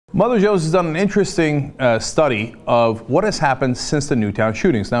Mother Joe's has done an interesting study of what has happened since the Newtown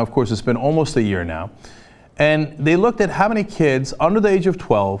shootings. Now, of course, it's been almost a year now. And they looked at how many kids under the age of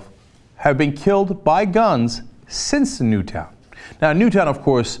 12 have been killed by guns since Newtown. Now, Newtown, of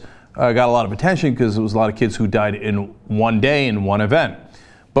course, got a lot of attention because it was a lot of kids who died in one day in one event.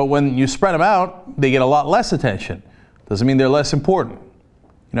 But when you spread them out, they get a lot less attention. Doesn't mean they're less important.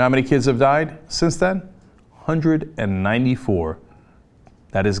 You know how many kids have died since then? 194.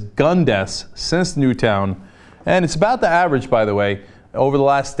 That is gun deaths since Newtown. And it's about the average, by the way, over the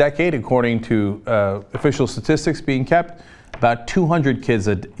last decade, according to official statistics being kept, about 200 kids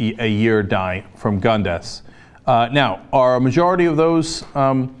a year die from gun deaths. Now, are a majority of those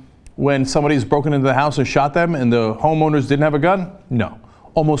when somebody's broken into the house and shot them and the homeowners didn't have a gun? No.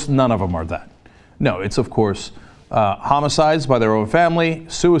 Almost none of them are that. No, it's, of course, homicides by their own family,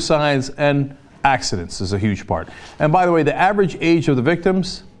 suicides, and accidents is a huge part. And by the way, the average age of the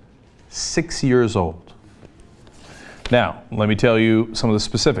victims, 6 years old. Now, let me tell you some of the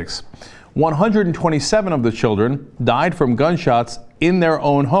specifics. 127 of the children died from gunshots in their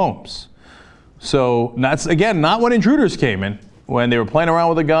own homes. So that's, again, not when intruders came in, when they were playing around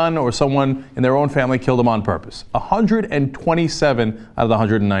with a gun or someone in their own family killed them on purpose. 127 out of the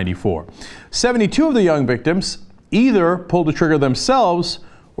 194. 72 of the young victims either pulled the trigger themselves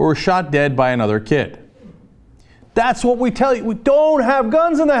or were shot dead by another kid. That's what we tell you. We don't have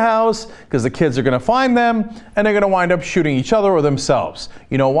guns in the house because the kids are going to find them and they're going to wind up shooting each other or themselves.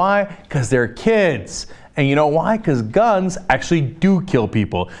 You know why? Because they're kids. And you know why? Because guns actually do kill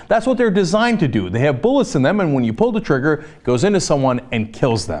people. That's what they're designed to do. They have bullets in them, and when you pull the trigger, it goes into someone and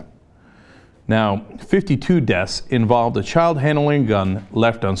kills them. Now, 52 deaths involved a child handling a gun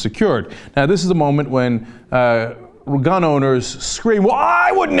left unsecured. Now, this is the moment when gun owners scream, well,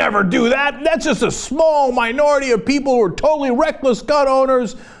 I would never do that. That's just a small minority of people who are totally reckless gun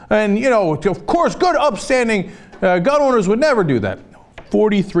owners. And, you know, of course, good, upstanding gun owners would never do that.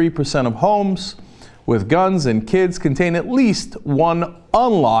 43% of homes with guns and kids contain at least one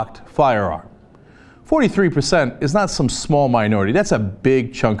unlocked firearm. 43% is not some small minority. That's a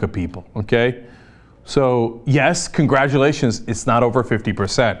big chunk of people, okay? So, yes, congratulations, it's not over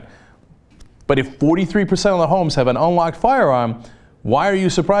 50%. But if 43% of the homes have an unlocked firearm, why are you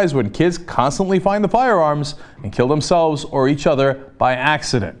surprised when kids constantly find the firearms and kill themselves or each other by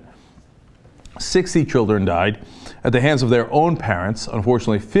accident? 60 children died at the hands of their own parents.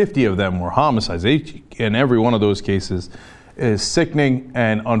 Unfortunately, 50 of them were homicides. Each and every one of those cases is sickening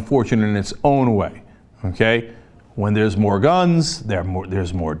and unfortunate in its own way. Okay? When there's more guns,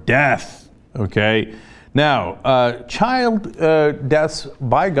 there's more death. Okay? Now, child deaths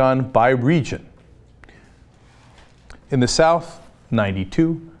by gun by region. In the South,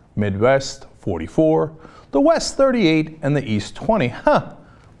 92, Midwest, 44, the West, 38, and the East, 20. Huh.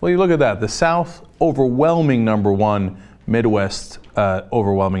 Well, you look at that. The South, overwhelming number 1. Midwest,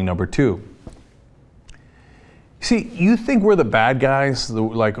 overwhelming number 2. See, you think we're the bad guys,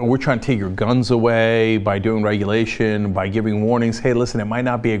 like we're trying to take your guns away by doing regulation, by giving warnings. Hey, listen, it might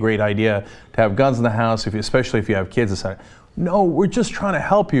not be a great idea to have guns in the house, especially if you have kids inside. No, we're just trying to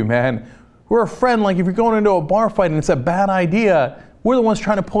help you, man. We're a friend. Like if you're going into a bar fight and it's a bad idea, we're the ones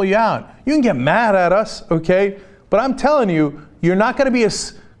trying to pull you out. You can get mad at us, okay? But I'm telling you, you're not going to be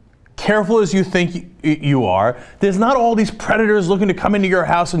as careful as you think you are. There's not all these predators looking to come into your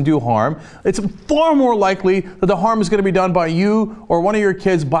house and do harm. It's far more likely that the harm is going to be done by you or one of your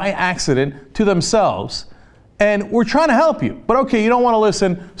kids by accident to themselves. And we're trying to help you. But okay, you don't want to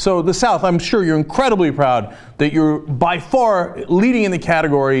listen. So the South, I'm sure you're incredibly proud that you're by far leading in the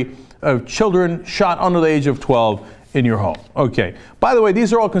category of children shot under the age of 12 in your home. Okay. By the way,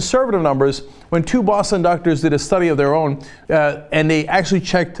 these are all conservative numbers. When 2 Boston doctors did a study of their own, and they actually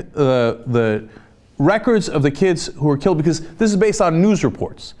checked the records of the kids who were killed, because this is based on news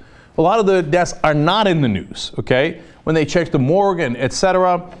reports. A lot of the deaths are not in the news, okay? When they checked the morgue and et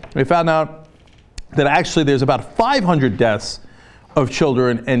cetera, they found out that actually there's about 500 deaths of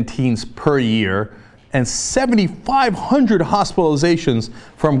children and teens per year, and 7,500 hospitalizations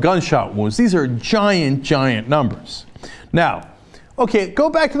from gunshot wounds. These are giant, giant numbers. Now, okay, go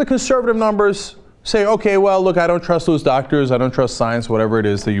back to the conservative numbers. Say, okay, well, look, I don't trust those doctors. I don't trust science, whatever it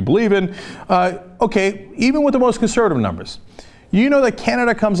is that you believe in. Okay, even with the most conservative numbers. You know that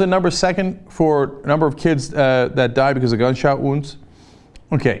Canada comes in number 2nd for number of kids that die because of gunshot wounds?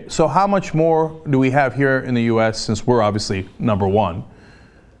 Okay, so how much more do we have here in the U.S. since we're obviously number 1?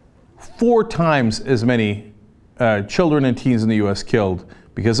 4 times as many children and teens in the U.S. killed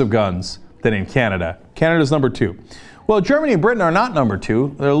because of guns than in Canada. Canada's number 2. Well, Germany and Britain are not number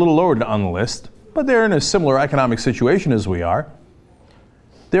 2. They're a little lower on the list, but they're in a similar economic situation as we are.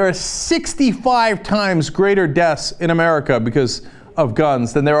 There are 65 times greater deaths in America because of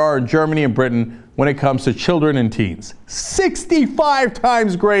guns than there are in Germany and Britain when it comes to children and teens. 65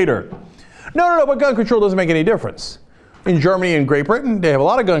 times greater. No, but gun control doesn't make any difference. In Germany and Great Britain, they have a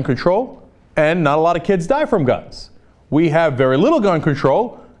lot of gun control, and not a lot of kids die from guns. We have very little gun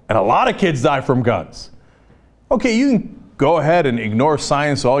control, and a lot of kids die from guns. Okay, you can go ahead and ignore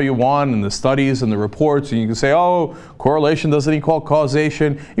science all you want and the studies and the reports, and you can say, oh, correlation doesn't equal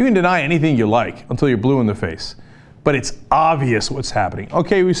causation. You can deny anything you like until you're blue in the face. But it's obvious what's happening.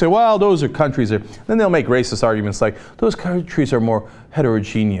 Okay, we say, well, those are countries. Then they'll make racist arguments like, those countries are more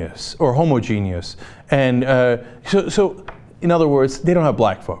heterogeneous or homogeneous. And so, in other words, they don't have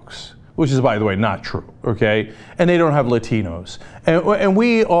black folks, which is, by the way, not true, okay? And they don't have Latinos. And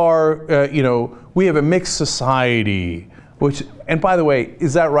we are, we have a mixed society, which, and by the way,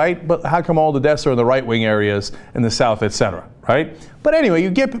 is that right? But how come all the deaths are in the right-wing areas, in the South, et cetera, right? But anyway,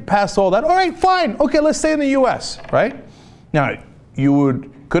 you get past all that. All right, fine. Okay, let's stay in the U.S., right? Now,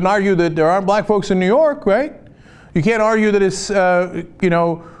 you couldn't argue that there aren't black folks in New York, right? You can't argue that it's, that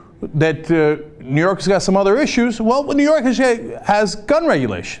New York's got some other issues. Well, New York has gun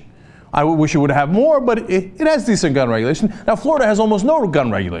regulation. I wish it would have more, but it has decent gun regulation. Now, Florida has almost no gun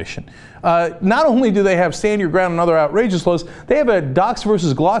regulation. Not only do they have stand your ground and other outrageous laws, they have a Docs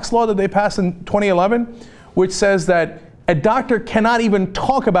versus Glocks law that they passed in 2011, which says that a doctor cannot even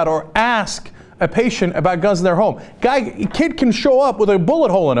talk about or ask a patient about guns in their home. Kid can show up with a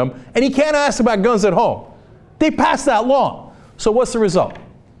bullet hole in him, and he can't ask about guns at home. They passed that law. So what's the result?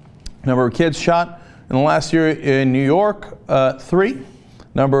 Number of kids shot in the last year in New York, 3.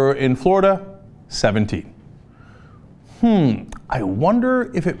 Number in Florida, 17. I wonder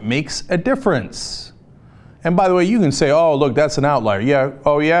if it makes a difference. And by the way, you can say, oh, look, that's an outlier. Yeah,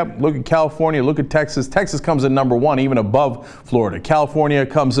 oh yeah, look at California, look at Texas. Texas comes in number 1, even above Florida. California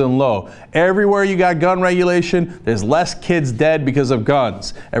comes in low. Everywhere you got gun regulation, there's less kids dead because of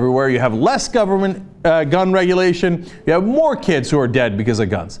guns. Everywhere you have less government gun regulation, you have more kids who are dead because of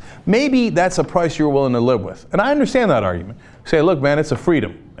guns. Maybe that's a price you're willing to live with. And I understand that argument. Say, look, man, it's a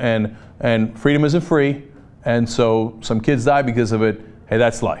freedom, and freedom isn't free, and so some kids die because of it. Hey,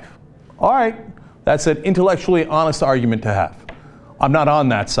 that's life. All right, that's an intellectually honest argument to have. I'm not on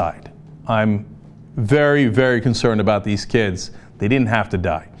that side. I'm very, very concerned about these kids. They didn't have to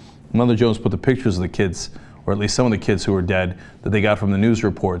die. Mother Jones put the pictures of the kids, or at least some of the kids who were dead, that they got from the news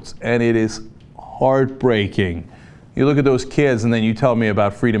reports, and it is heartbreaking. You look at those kids, and then you tell me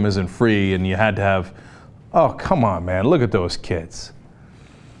about freedom isn't free, and you had to have. Oh, come on, man. Look at those kids.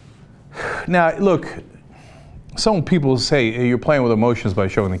 Now, look, some people say hey, you're playing with emotions by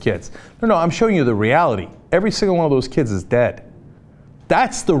showing the kids. No, I'm showing you the reality. Every single one of those kids is dead.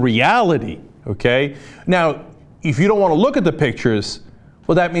 That's the reality, okay? Now, if you don't want to look at the pictures,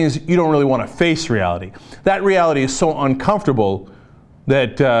 well, that means you don't really want to face reality. That reality is so uncomfortable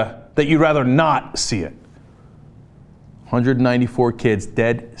that, that you'd rather not see it. 194 kids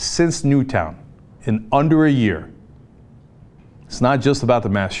dead since Newtown. In under a year. It's not just about the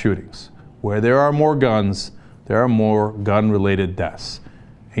mass shootings. Where there are more guns, there are more gun-related deaths.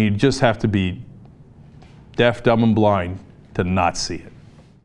 And you just have to be deaf, dumb, and blind to not see it.